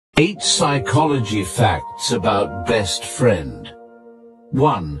8 psychology facts about best friend.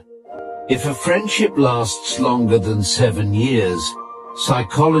 1. If a friendship lasts longer than 7 years,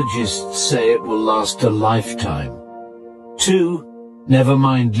 psychologists say it will last a lifetime. 2. Never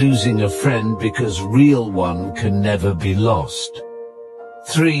mind losing a friend because real one can never be lost.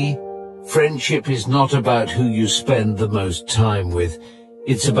 3. Friendship is not about who you spend the most time with.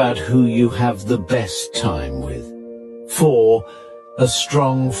 It's about who you have the best time with. 4. A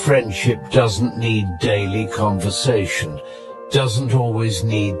strong friendship doesn't need daily conversation, doesn't always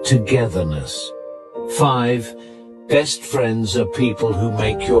need togetherness. 5. Best friends are people who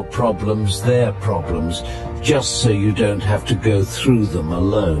make your problems their problems, just so you don't have to go through them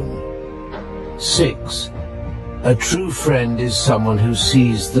alone. 6. A true friend is someone who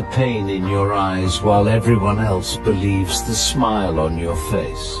sees the pain in your eyes while everyone else believes the smile on your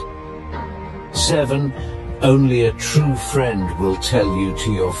face. 7. Only a true friend will tell you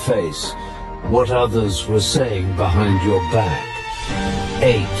to your face what others were saying behind your back.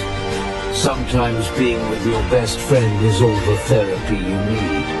 8. Sometimes being with your best friend is all the therapy you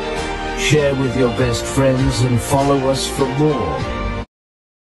need. Share with your best friends and follow us for more.